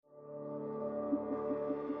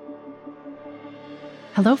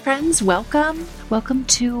Hello, friends. Welcome. Welcome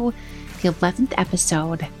to the 11th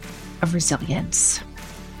episode of Resilience.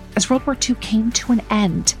 As World War II came to an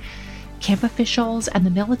end, camp officials and the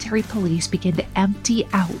military police began to empty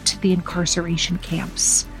out the incarceration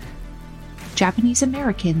camps. Japanese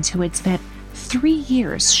Americans who had spent 3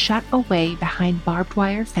 years shut away behind barbed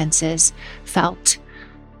wire fences felt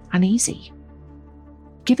uneasy.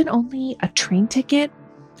 Given only a train ticket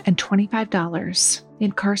and $25, the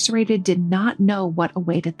incarcerated did not know what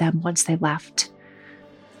awaited them once they left.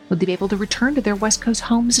 Would they be able to return to their West Coast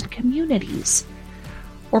homes and communities?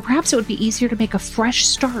 Or perhaps it would be easier to make a fresh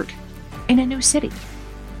start in a new city.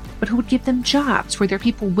 But who would give them jobs? Were there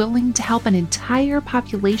people willing to help an entire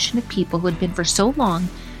population of people who had been for so long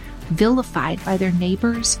vilified by their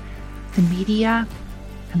neighbors, the media,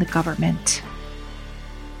 and the government?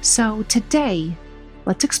 So today,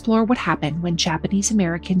 let's explore what happened when Japanese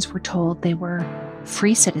Americans were told they were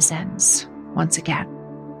free citizens once again.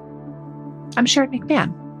 I'm Sharon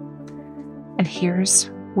McMahon, and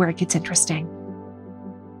here's where it gets interesting.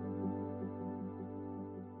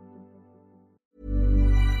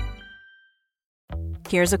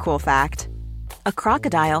 Here's a cool fact. A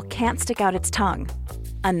crocodile can't stick out its tongue.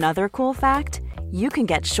 Another cool fact, you can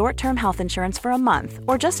get short-term health insurance for a month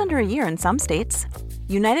or just under a year in some states.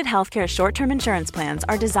 United Healthcare short-term insurance plans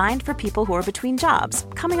are designed for people who are between jobs,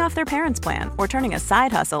 coming off their parents' plan, or turning a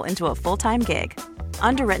side hustle into a full-time gig.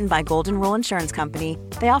 Underwritten by Golden Rule Insurance Company,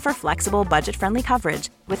 they offer flexible, budget-friendly coverage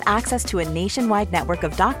with access to a nationwide network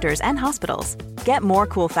of doctors and hospitals. Get more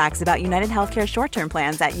cool facts about United Healthcare short-term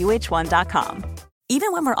plans at uh1.com.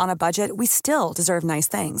 Even when we're on a budget, we still deserve nice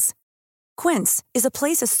things. Quince is a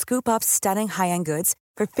place to scoop up stunning high-end goods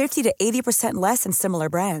for 50 to 80% less than similar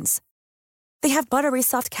brands. They have buttery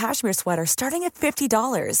soft cashmere sweaters starting at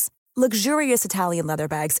 $50, luxurious Italian leather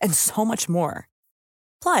bags, and so much more.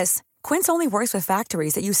 Plus, Quince only works with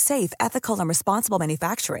factories that use safe, ethical, and responsible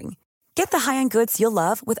manufacturing. Get the high-end goods you'll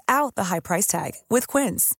love without the high price tag with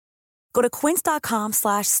Quince. Go to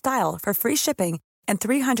quince.com/style for free shipping and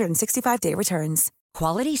 365-day returns.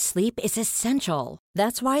 Quality sleep is essential.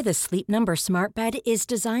 That's why the Sleep Number Smart Bed is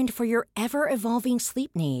designed for your ever-evolving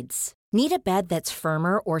sleep needs. Need a bed that's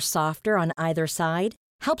firmer or softer on either side?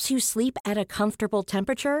 Helps you sleep at a comfortable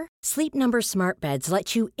temperature? Sleep Number Smart Beds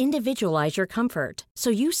let you individualize your comfort, so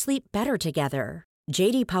you sleep better together.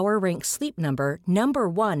 J.D. Power ranks Sleep Number number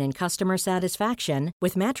 1 in customer satisfaction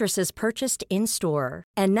with mattresses purchased in-store.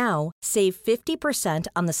 And now, save 50%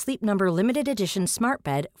 on the Sleep Number Limited Edition Smart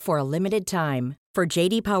Bed for a limited time. For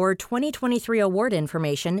J.D. Power 2023 award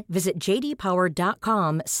information, visit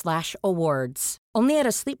jdpower.com/awards. Only at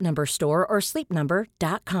a Sleep Number store or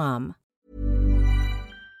sleepnumber.com.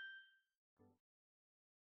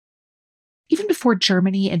 Even before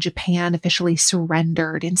Germany and Japan officially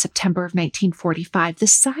surrendered in September of 1945, the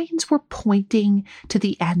signs were pointing to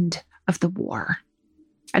the end of the war.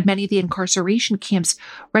 At many of the incarceration camps,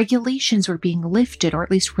 regulations were being lifted or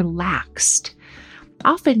at least relaxed.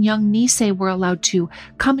 Often, young Nisei were allowed to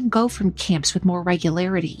come and go from camps with more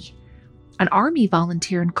regularity. An army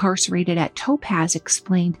volunteer incarcerated at Topaz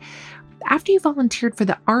explained, after you volunteered for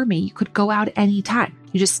the army, you could go out anytime.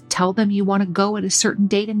 You just tell them you want to go at a certain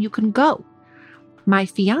date and you can go. My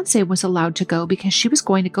fiance was allowed to go because she was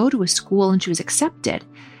going to go to a school and she was accepted.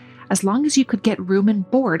 As long as you could get room and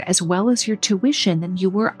board as well as your tuition, then you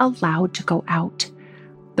were allowed to go out.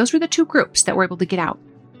 Those were the two groups that were able to get out.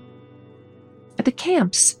 At the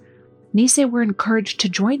camps, Nisei were encouraged to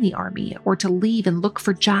join the army or to leave and look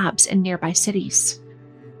for jobs in nearby cities.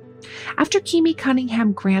 After Kimi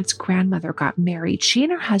Cunningham Grant's grandmother got married, she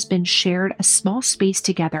and her husband shared a small space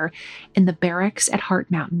together in the barracks at Heart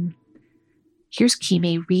Mountain. Here's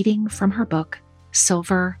Kimi reading from her book,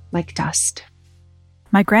 Silver Like Dust.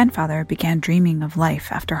 My grandfather began dreaming of life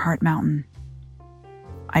after Heart Mountain.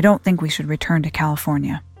 I don't think we should return to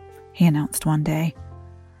California, he announced one day.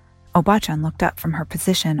 Obachan looked up from her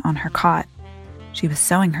position on her cot. She was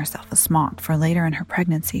sewing herself a smock for later in her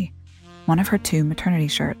pregnancy, one of her 2 maternity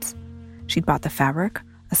shirts. She'd bought the fabric,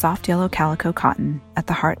 a soft yellow calico cotton, at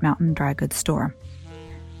the Heart Mountain dry goods store.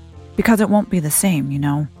 Because it won't be the same, you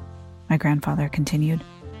know, my grandfather continued.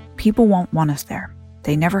 People won't want us there.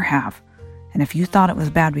 They never have. And if you thought it was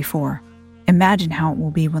bad before, imagine how it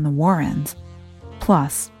will be when the war ends.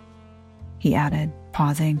 Plus, he added,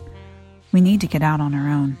 pausing, we need to get out on our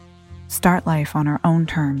own. Start life on our own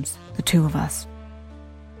terms, the 2 of us.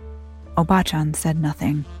 Obachan said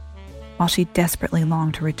nothing, while she desperately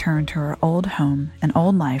longed to return to her old home and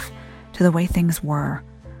old life, to the way things were.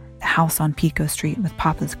 The house on Pico Street with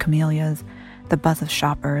Papa's camellias, the buzz of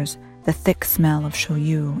shoppers, the thick smell of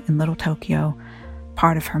shoyu in Little Tokyo,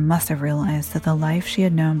 Part of her must have realized that the life she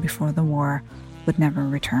had known before the war would never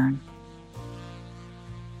return.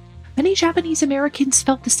 Many Japanese Americans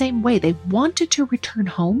felt the same way. They wanted to return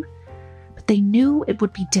home, but they knew it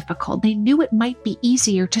would be difficult. They knew it might be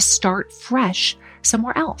easier to start fresh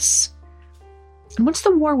somewhere else. And once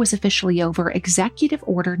the war was officially over, Executive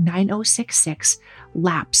Order 9066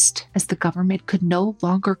 lapsed as the government could no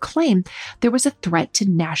longer claim there was a threat to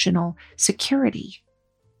national security.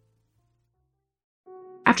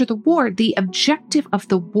 After the war, the objective of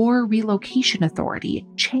the War Relocation Authority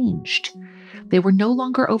changed. They were no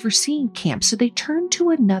longer overseeing camps, so they turned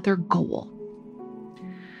to another goal.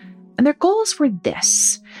 And their goals were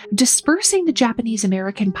this: dispersing the Japanese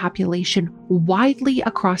American population widely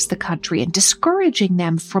across the country and discouraging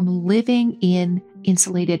them from living in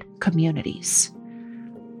insulated communities.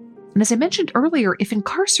 And as I mentioned earlier, if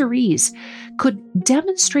incarcerees could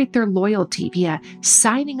demonstrate their loyalty via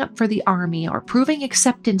signing up for the army or proving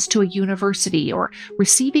acceptance to a university or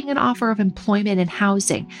receiving an offer of employment and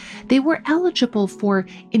housing, they were eligible for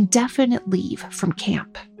indefinite leave from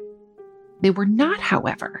camp. They were not,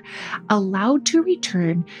 however, allowed to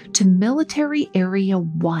return to Military Area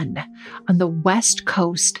 1 on the west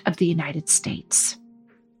coast of the United States.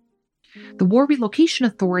 The War Relocation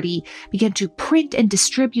Authority began to print and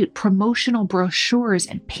distribute promotional brochures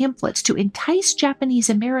and pamphlets to entice Japanese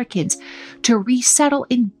Americans to resettle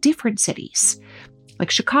in different cities,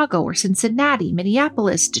 like Chicago or Cincinnati,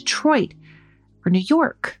 Minneapolis, Detroit, or New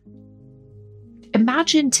York.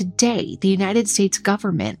 Imagine today the United States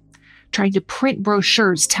government trying to print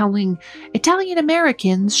brochures telling Italian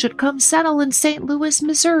Americans should come settle in St. Louis,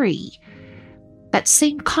 Missouri. That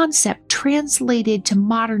same concept translated to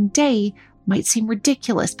modern day might seem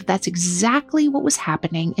ridiculous, but that's exactly what was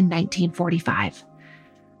happening in 1945.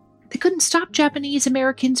 They couldn't stop Japanese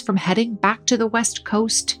Americans from heading back to the West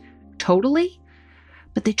Coast totally,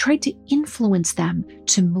 but they tried to influence them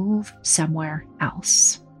to move somewhere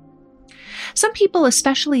else. Some people,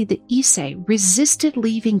 especially the Issei, resisted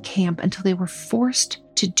leaving camp until they were forced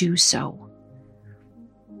to do so.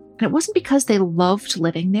 And it wasn't because they loved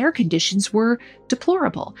living there. Conditions were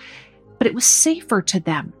deplorable, but it was safer to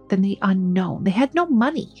them than the unknown. They had no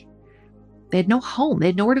money. They had no home. They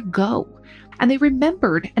had nowhere to go. And they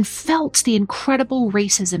remembered and felt the incredible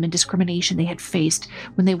racism and discrimination they had faced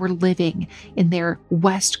when they were living in their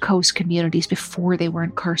West Coast communities before they were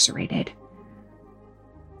incarcerated.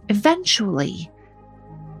 Eventually,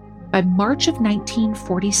 by March of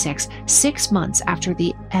 1946, 6 months after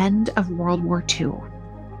the end of World War II,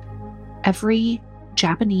 every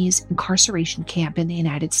Japanese incarceration camp in the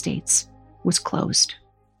United States was closed.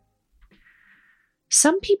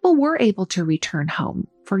 Some people were able to return home.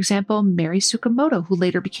 For example, Mary Tsukamoto, who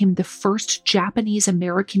later became the first Japanese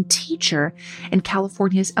American teacher in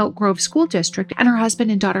California's Elk Grove School District, and her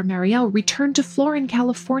husband and daughter Marielle returned to Florin,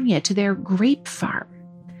 California to their grape farm.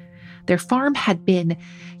 Their farm had been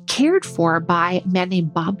cared for by a man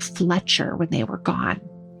named Bob Fletcher when they were gone.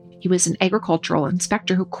 He was an agricultural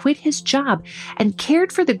inspector who quit his job and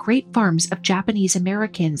cared for the grape farms of Japanese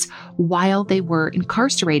Americans while they were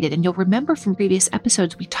incarcerated. And you'll remember from previous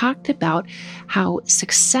episodes, we talked about how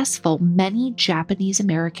successful many Japanese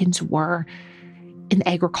Americans were in the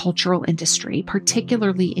agricultural industry,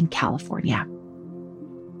 particularly in California.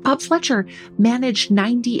 Bob Fletcher managed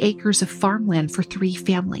 90 acres of farmland for 3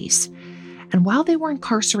 families. And while they were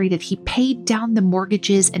incarcerated, he paid down the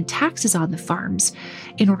mortgages and taxes on the farms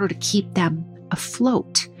in order to keep them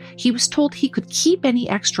afloat. He was told he could keep any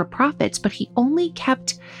extra profits, but he only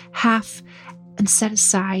kept half and set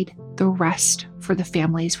aside the rest for the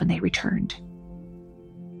families when they returned.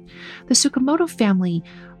 The Tsukamoto family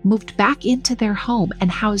moved back into their home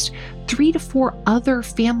and housed 3 to 4 other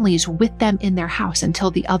families with them in their house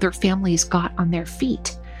until the other families got on their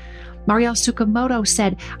feet. Marielle Tsukamoto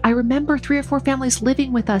said, "I remember 3 or 4 families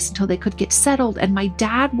living with us until they could get settled, and my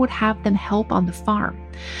dad would have them help on the farm.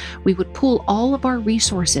 We would pool all of our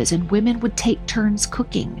resources, and women would take turns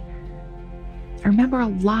cooking." I remember a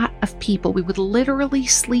lot of people. We would literally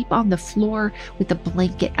sleep on the floor with a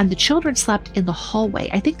blanket, and the children slept in the hallway.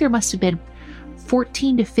 I think there must have been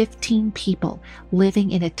 14 to 15 people living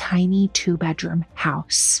in a tiny 2-bedroom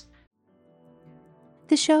house.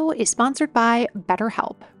 The show is sponsored by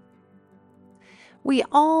BetterHelp. We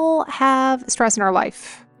all have stress in our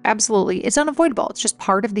life. Absolutely. It's unavoidable. It's just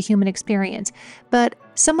part of the human experience. But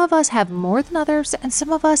some of us have more than others, and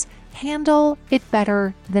some of us handle it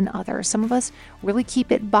better than others. Some of us really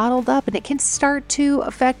keep it bottled up, and it can start to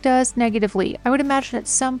affect us negatively. I would imagine at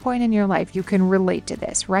some point in your life you can relate to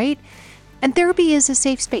this, right? And therapy is a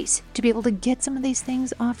safe space to be able to get some of these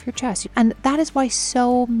things off your chest. And that is why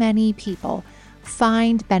so many people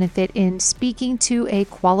find benefit in speaking to a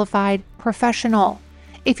qualified professional.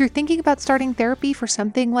 If you're thinking about starting therapy for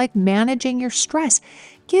something like managing your stress,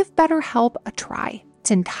 give BetterHelp a try.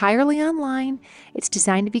 It's entirely online. It's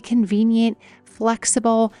designed to be convenient,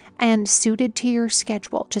 flexible, and suited to your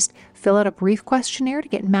schedule. Just fill out a brief questionnaire to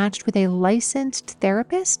get matched with a licensed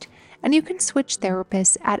therapist, and you can switch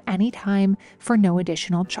therapists at any time for no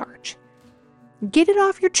additional charge. Get it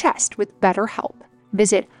off your chest with BetterHelp.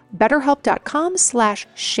 Visit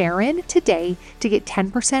BetterHelp.com/Sharon today to get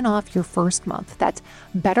 10% off your first month. That's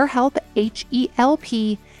BetterHelp,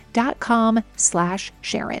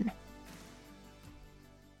 HELP.com/Sharon.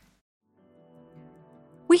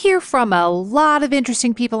 We hear from a lot of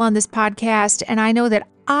interesting people on this podcast, and I know that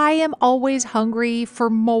I am always hungry for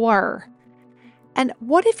more. And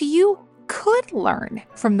what if you could learn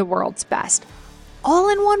from the world's best all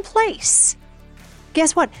in one place?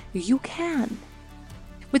 Guess what? You can.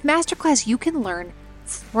 With Masterclass, you can learn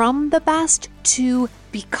from the best to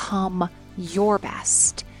become your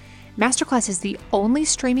best. Masterclass is the only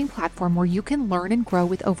streaming platform where you can learn and grow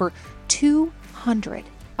with over 200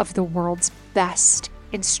 of the world's best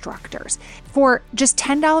instructors. For just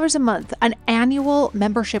 $10 a month, an annual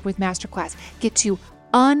membership with Masterclass gets you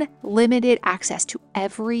unlimited access to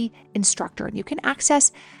every instructor. And you can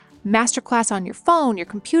access Masterclass on your phone, your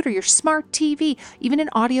computer, your smart TV, even in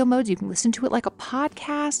audio modes. You can listen to it like a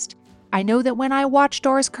podcast. I know that when I watch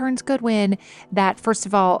Doris Kearns Goodwin, that first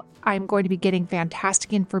of all, I'm going to be getting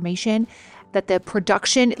fantastic information, that the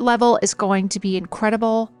production level is going to be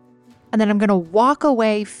incredible, and then I'm going to walk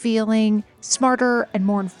away feeling smarter and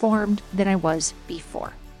more informed than I was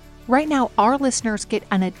before. Right now, our listeners get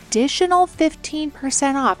an additional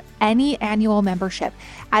 15% off any annual membership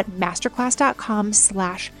at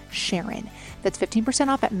masterclass.com/Sharon. That's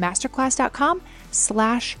 15% off at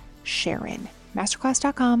masterclass.com/Sharon.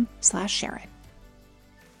 masterclass.com/Sharon.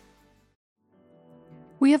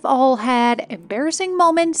 We have all had embarrassing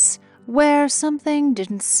moments where something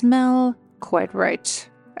didn't smell quite right.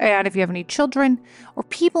 And if you have any children or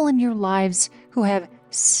people in your lives who have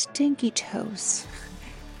stinky toes,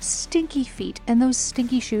 stinky feet, and those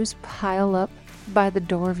stinky shoes pile up by the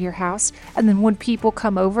door of your house, and then when people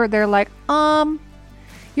come over, they're like,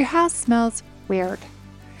 your house smells weird.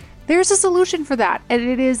 There's a solution for that, and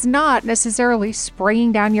it is not necessarily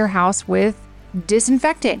spraying down your house with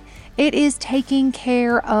disinfectant. It is taking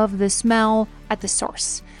care of the smell at the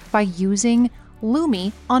source by using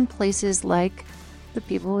Lume on places like the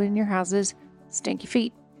people in your house's stinky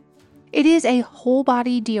feet. It is a whole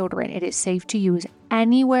body deodorant. It is safe to use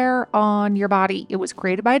anywhere on your body. It was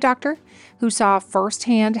created by a doctor who saw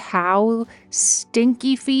firsthand how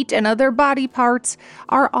stinky feet and other body parts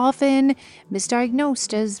are often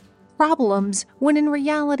misdiagnosed as problems, when in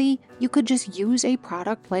reality, you could just use a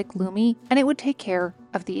product like Lume and it would take care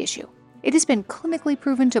of the issue. It has been clinically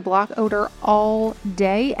proven to block odor all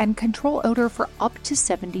day and control odor for up to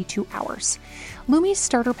 72 hours. Lume's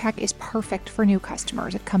starter pack is perfect for new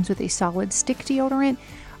customers. It comes with a solid stick deodorant,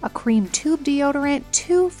 a cream tube deodorant,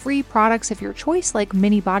 2 free products of your choice like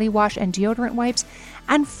mini body wash and deodorant wipes,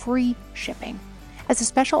 and free shipping. As a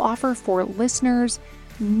special offer for listeners,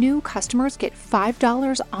 new customers get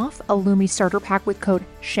 $5 off a Lume starter pack with code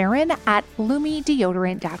Sharon at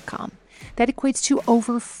LumeDeodorant.com. That equates to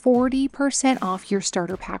over 40% off your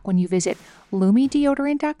starter pack when you visit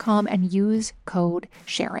LumeDeodorant.com and use code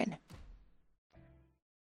Sharon.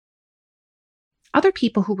 Other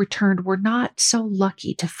people who returned were not so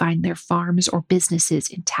lucky to find their farms or businesses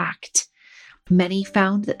intact. Many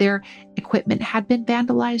found that their equipment had been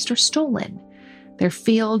vandalized or stolen. Their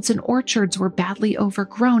fields and orchards were badly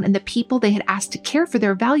overgrown, and the people they had asked to care for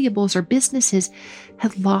their valuables or businesses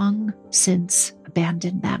had long since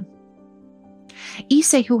abandoned them.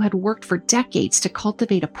 Issei, who had worked for decades to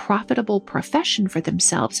cultivate a profitable profession for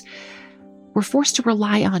themselves, were forced to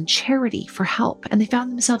rely on charity for help, and they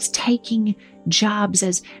found themselves taking jobs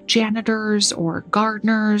as janitors or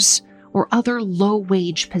gardeners or other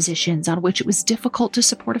low-wage positions on which it was difficult to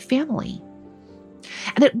support a family.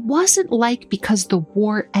 And it wasn't like because the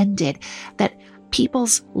war ended that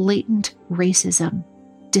people's latent racism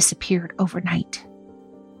disappeared overnight.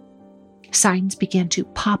 Signs began to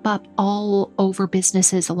pop up all over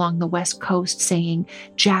businesses along the West Coast saying,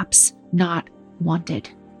 "Japs not wanted."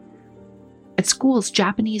 At schools,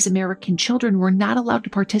 Japanese American children were not allowed to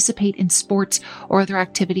participate in sports or other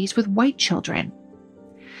activities with white children.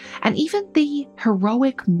 And even the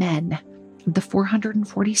heroic men of the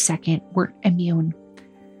 442nd were immune.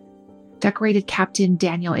 Decorated Captain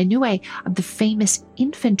Daniel Inoue of the famous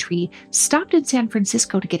infantry stopped in San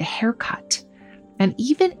Francisco to get a haircut. And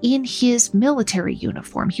even in his military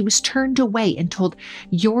uniform, he was turned away and told,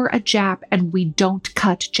 "You're a Jap and we don't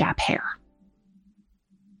cut Jap hair."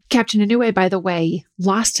 Captain Inoue, by the way,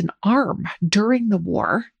 lost an arm during the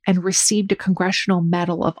war and received a Congressional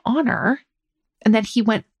Medal of Honor. And then he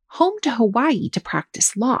went home to Hawaii to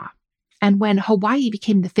practice law. And when Hawaii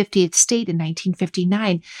became the 50th state in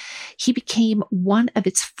 1959, he became one of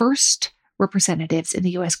its first representatives in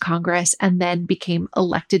the U.S. Congress and then became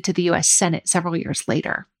elected to the U.S. Senate several years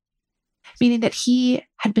later, meaning that he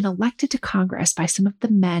had been elected to Congress by some of the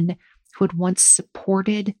men who had once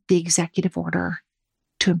supported the executive order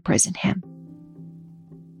to imprison him.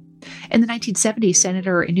 In the 1970s,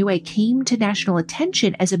 Senator Inoue came to national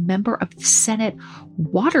attention as a member of the Senate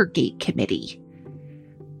Watergate Committee.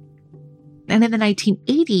 And in the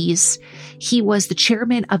 1980s, he was the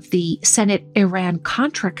chairman of the Senate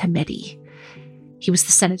Iran-Contra Committee. He was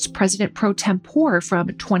the Senate's president pro tempore from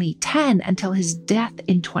 2010 until his death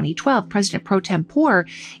in 2012. President pro tempore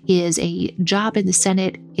is a job in the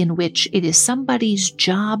Senate in which it is somebody's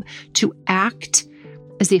job to act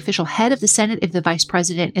as the official head of the Senate if the vice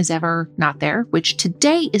president is ever not there, which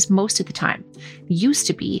today is most of the time. It used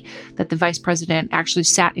to be that the vice president actually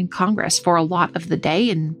sat in Congress for a lot of the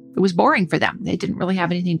day, and it was boring for them. They didn't really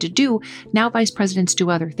have anything to do. Now vice presidents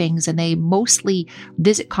do other things, and they mostly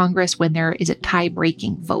visit Congress when there is a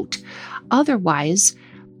tie-breaking vote. Otherwise,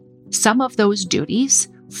 some of those duties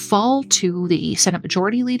fall to the Senate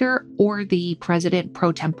Majority Leader or the President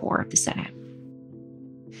pro tempore of the Senate.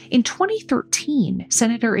 In 2013,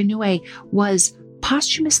 Senator Inoue was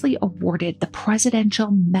posthumously awarded the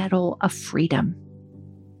Presidential Medal of Freedom.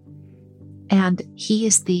 And he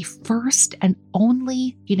is the first and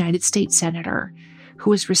only United States senator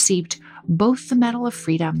who has received both the Medal of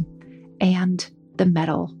Freedom and the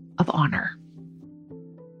Medal of Honor.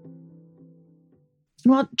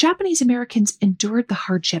 While Japanese Americans endured the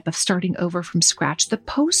hardship of starting over from scratch, the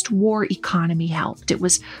post-war economy helped. It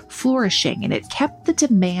was flourishing, and it kept the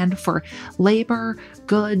demand for labor,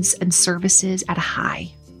 goods, and services at a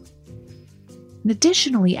high. And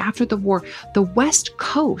additionally, after the war, the West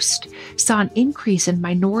Coast saw an increase in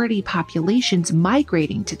minority populations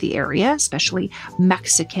migrating to the area, especially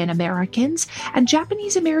Mexican Americans, and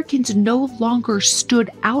Japanese Americans no longer stood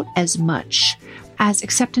out as much as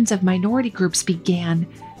acceptance of minority groups began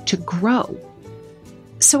to grow.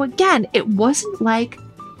 So again, it wasn't like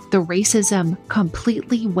the racism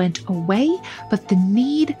completely went away, but the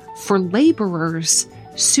need for laborers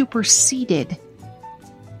superseded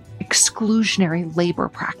exclusionary labor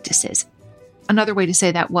practices. Another way to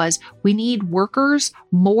say that was, we need workers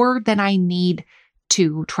more than I need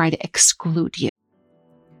to try to exclude you.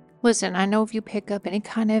 Listen, I know if you pick up any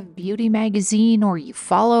kind of beauty magazine or you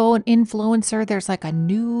follow an influencer, there's like a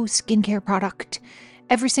new skincare product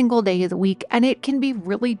every single day of the week, and it can be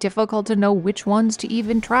really difficult to know which ones to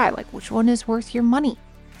even try, like which one is worth your money.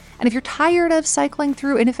 And if you're tired of cycling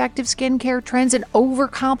through ineffective skincare trends and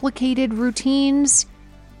overcomplicated routines,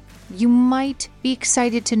 you might be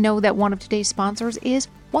excited to know that one of today's sponsors is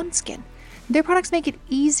OneSkin. Their products make it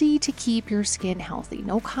easy to keep your skin healthy.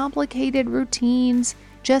 No complicated routines,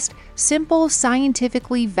 just simple,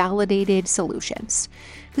 scientifically validated solutions.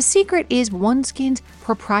 The secret is OneSkin's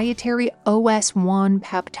proprietary OS1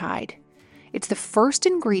 peptide. It's the first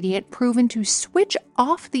ingredient proven to switch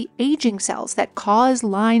off the aging cells that cause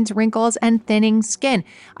lines, wrinkles, and thinning skin.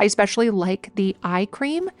 I especially like the eye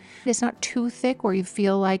cream. It's not too thick where you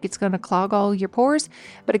feel like it's going to clog all your pores,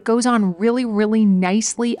 but it goes on really, really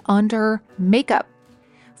nicely under makeup.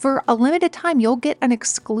 For a limited time, you'll get an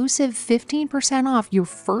exclusive 15% off your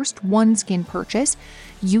first OneSkin purchase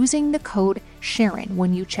using the code Sharon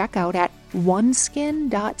when you check out at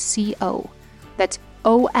oneskin.co. That's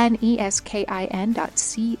oneskin.co.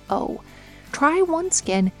 Try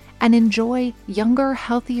OneSkin and enjoy younger,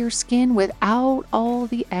 healthier skin without all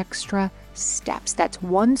the extra steps. That's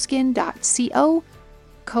oneskin.co,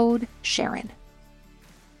 code Sharon.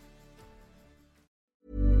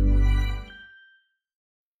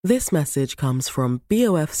 This message comes from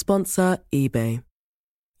BOF sponsor eBay.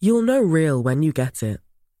 You'll know real when you get it.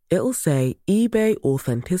 It'll say eBay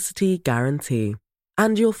Authenticity Guarantee.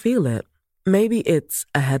 And you'll feel it. Maybe it's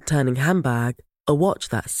a head-turning handbag, a watch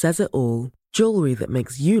that says it all, jewelry that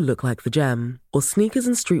makes you look like the gem, or sneakers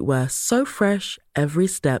and streetwear so fresh every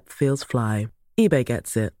step feels fly. eBay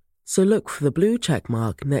gets it. So look for the blue check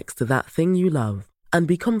mark next to that thing you love. And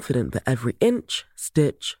be confident that every inch,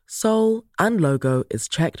 stitch, sole, and logo is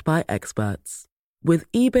checked by experts. With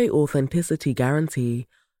eBay Authenticity Guarantee,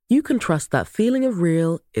 you can trust that feeling of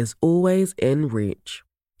real is always in reach.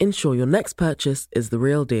 Ensure your next purchase is the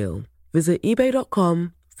real deal. Visit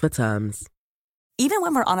eBay.com for terms. Even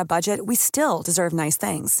when we're on a budget, we still deserve nice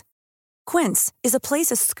things. Quince is a place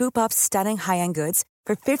to scoop up stunning high-end goods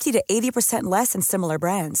for 50 to 80% less than similar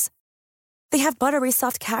brands. They have buttery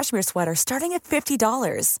soft cashmere sweaters starting at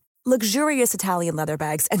 $50, luxurious Italian leather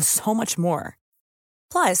bags, and so much more.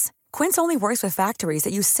 Plus, Quince only works with factories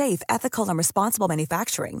that use safe, ethical, and responsible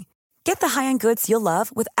manufacturing. Get the high-end goods you'll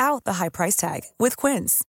love without the high price tag with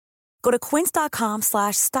Quince. Go to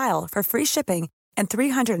quince.com/style for free shipping and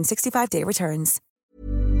 365-day returns.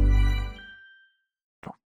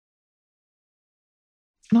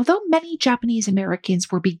 And although many Japanese Americans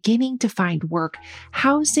were beginning to find work,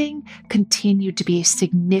 housing continued to be a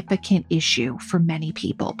significant issue for many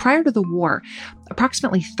people. Prior to the war,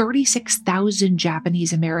 approximately 36,000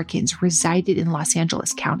 Japanese Americans resided in Los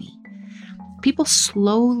Angeles County. People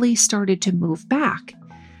slowly started to move back.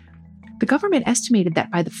 The government estimated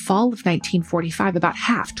that by the fall of 1945, about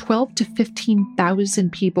half, 12 to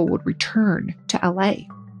 15,000 people would return to LA.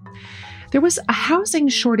 There was a housing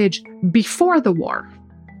shortage before the war,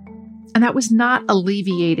 and that was not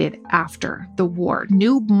alleviated after the war.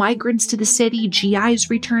 New migrants to the city, GIs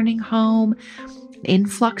returning home, an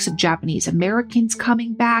influx of Japanese Americans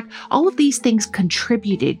coming back. All of these things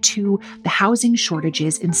contributed to the housing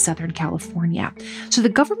shortages in Southern California. So the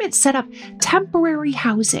government set up temporary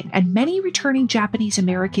housing, and many returning Japanese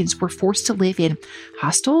Americans were forced to live in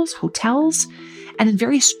hostels, hotels, and in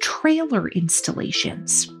various trailer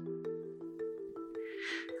installations.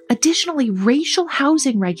 Additionally, racial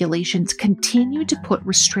housing regulations continued to put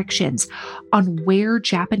restrictions on where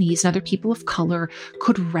Japanese and other people of color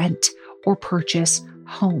could rent or purchase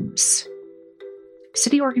homes.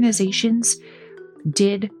 City organizations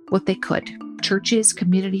did what they could. Churches,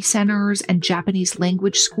 community centers, and Japanese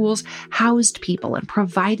language schools housed people and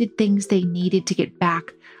provided things they needed to get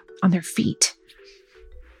back on their feet.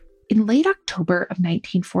 In late October of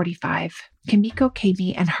 1945, Kimiko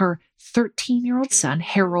Kami and her 13-year-old son,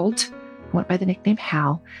 Harold, who went by the nickname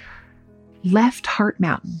Hal, left Heart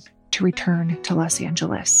Mountain to return to Los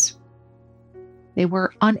Angeles. They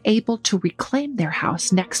were unable to reclaim their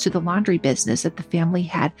house next to the laundry business that the family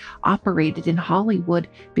had operated in Hollywood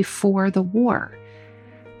before the war.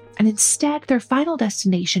 And instead, their final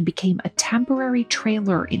destination became a temporary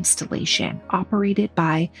trailer installation operated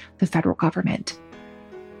by the federal government.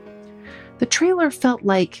 The trailer felt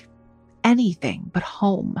like anything but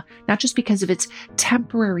home, not just because of its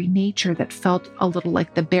temporary nature that felt a little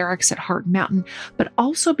like the barracks at Heart Mountain, but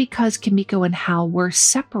also because Kimiko and Hal were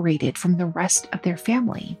separated from the rest of their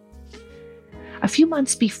family. A few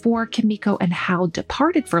months before Kimiko and Hal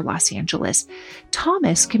departed for Los Angeles,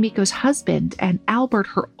 Thomas, Kimiko's husband, and Albert,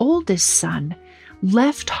 her oldest son,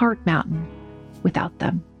 left Heart Mountain without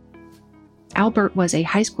them. Albert was a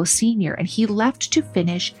high school senior, and he left to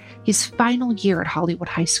finish his final year at Hollywood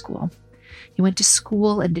High School. He went to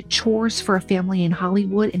school and did chores for a family in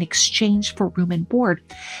Hollywood in exchange for room and board.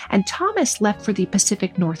 And Thomas left for the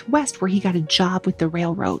Pacific Northwest, where he got a job with the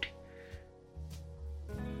railroad.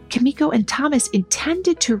 Kimiko and Thomas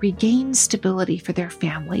intended to regain stability for their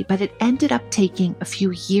family, but it ended up taking a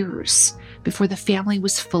few years before the family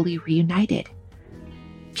was fully reunited.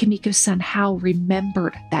 Kimiko's son Hal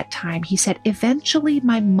remembered that time. He said, "Eventually,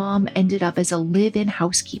 my mom ended up as a live-in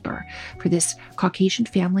housekeeper for this Caucasian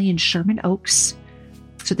family in Sherman Oaks.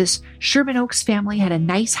 So this Sherman Oaks family had a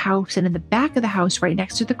nice house, and in the back of the house, right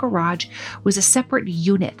next to the garage, was a separate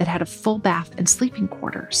unit that had a full bath and sleeping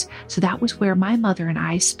quarters. So that was where my mother and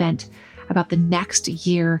I spent about the next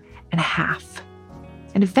year and a half."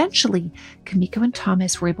 And eventually, Kimiko and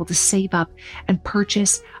Thomas were able to save up and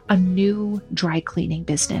purchase a new dry cleaning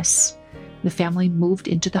business. The family moved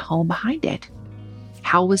into the home behind it.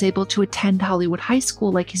 Hal was able to attend Hollywood High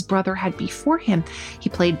School like his brother had before him. He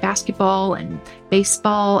played basketball and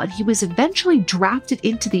baseball, and he was eventually drafted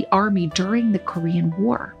into the Army during the Korean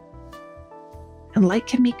War. And like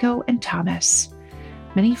Kimiko and Thomas,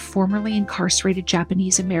 many formerly incarcerated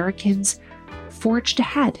Japanese Americans forged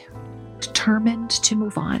ahead, determined to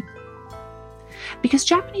move on. Because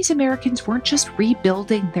Japanese Americans weren't just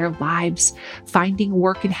rebuilding their lives, finding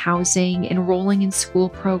work and housing, enrolling in school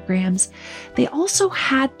programs, they also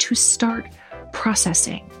had to start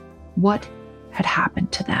processing what had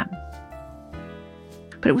happened to them.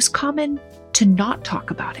 But it was common to not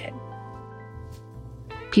talk about it.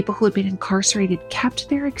 People who had been incarcerated kept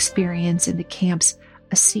their experience in the camps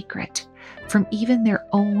a secret from even their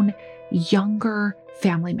own younger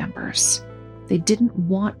family members. They didn't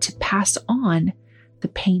want to pass on the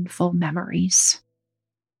painful memories.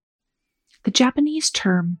 The Japanese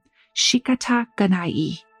term shikata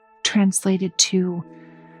ganai, translated to,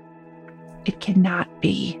 "It cannot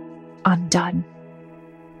be undone."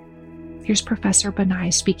 「It cannot be undone." 「It cannot be undone." 「It cannot be undone." 「It cannot be undone." 「It cannot be undone." 「It cannot be undone." 「It cannot be undone." 「It cannot be undone." 「It cannot be undone." Here's Professor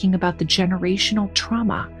Banai speaking about the generational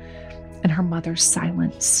trauma and her mother's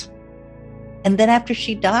silence. And then after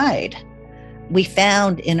she died, we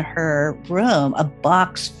found in her room a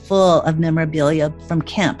box full of memorabilia from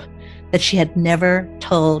camp that she had never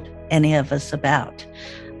told any of us about.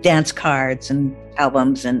 Dance cards and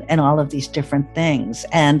albums and all of these different things.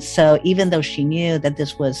 And so even though she knew that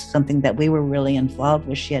this was something that we were really involved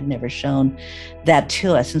with, she had never shown that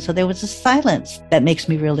to us. And so there was a silence that makes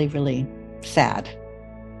me really, really sad.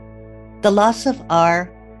 The loss of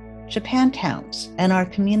our Japantowns and our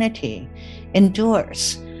community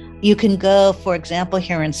endures. You can go, for example,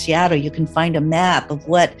 here in Seattle, you can find a map of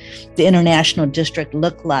what the International District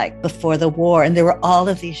looked like before the war. And there were all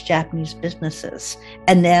of these Japanese businesses,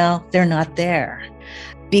 and now they're not there.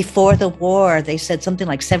 Before the war, they said something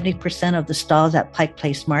like 70% of the stalls at Pike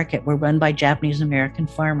Place Market were run by Japanese American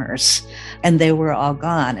farmers, and they were all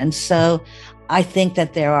gone. And so I think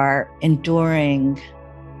that there are enduring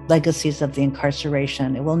legacies of the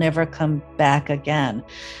incarceration. It will never come back again.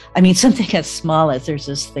 I mean, something as small as there's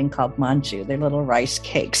this thing called manju, they're little rice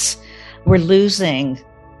cakes. We're losing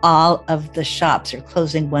all of the shops. They're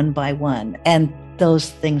closing one by one. And those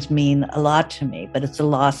things mean a lot to me, but it's a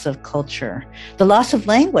loss of culture. The loss of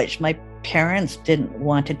language. My parents didn't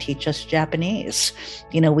want to teach us Japanese.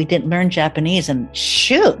 You know, we didn't learn Japanese, and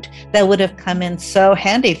shoot, that would have come in so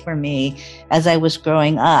handy for me as I was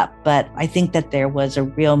growing up. But I think that there was a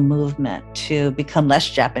real movement to become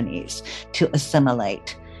less Japanese, to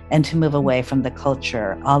assimilate, and to move away from the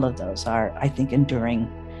culture. All of those are, I think, enduring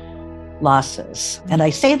losses. And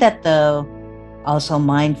I say that, though, also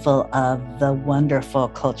mindful of the wonderful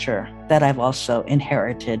culture that I've also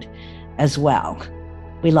inherited as well.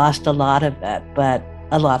 We lost a lot of it, but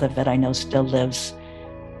a lot of it I know still lives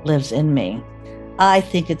in me. I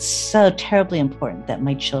think it's so terribly important that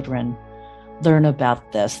my children learn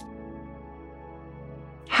about this.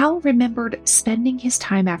 Hal remembered spending his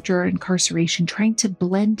time after incarceration trying to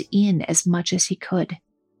blend in as much as he could.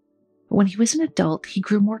 When he was an adult, he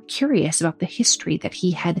grew more curious about the history that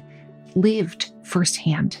he had lived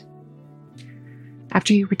firsthand.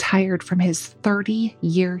 After he retired from his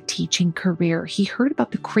 30-year teaching career, he heard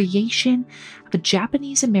about the creation of a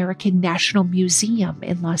Japanese American National Museum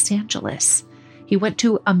in Los Angeles. He went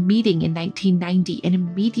to a meeting in 1990 and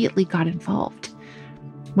immediately got involved.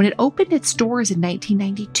 When it opened its doors in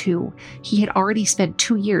 1992, he had already spent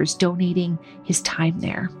 2 years donating his time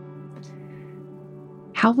there.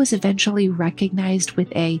 Hal was eventually recognized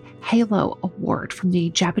with a Halo Award from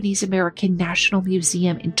the Japanese American National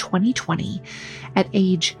Museum in 2020 at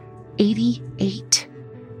age 88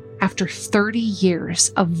 after 30 years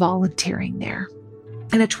of volunteering there.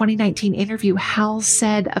 In a 2019 interview, Hal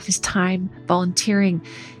said of his time volunteering,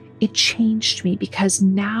 "It changed me because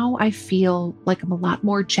now I feel like I'm a lot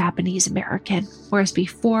more Japanese American, whereas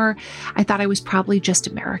before I thought I was probably just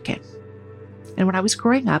American. And when I was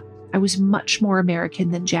growing up, I was much more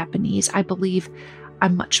American than Japanese. I believe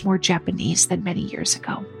I'm much more Japanese than many years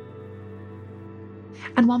ago."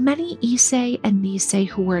 And while many Issei and Nisei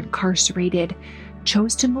who were incarcerated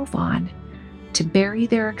chose to move on, to bury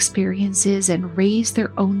their experiences and raise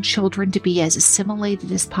their own children to be as assimilated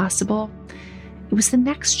as possible, it was the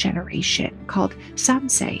next generation, called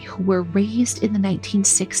Sansei, who were raised in the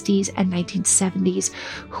 1960s and 1970s,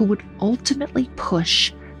 who would ultimately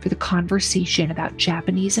push for the conversation about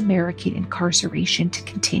Japanese American incarceration to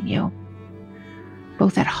continue,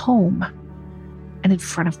 both at home and in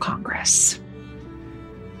front of Congress.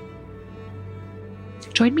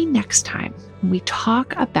 Join me next time when we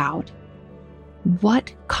talk about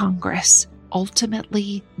what Congress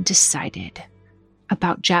ultimately decided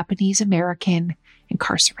about Japanese American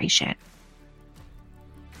incarceration.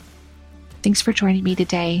 Thanks for joining me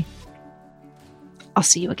today. I'll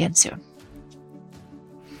see you again soon.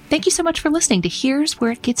 Thank you so much for listening to Here's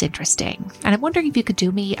Where It Gets Interesting. And I'm wondering if you could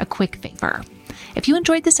do me a quick favor. If you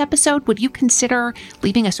enjoyed this episode, would you consider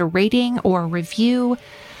leaving us a rating or a review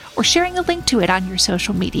or sharing a link to it on your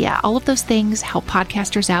social media? All of those things help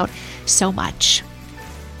podcasters out so much.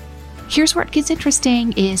 Here's Where It Gets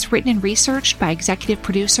Interesting is written and researched by executive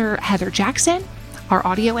producer Heather Jackson. Our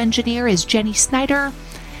audio engineer is Jenny Snyder,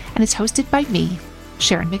 and it's hosted by me,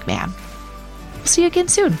 Sharon McMahon. We'll see you again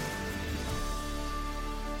soon.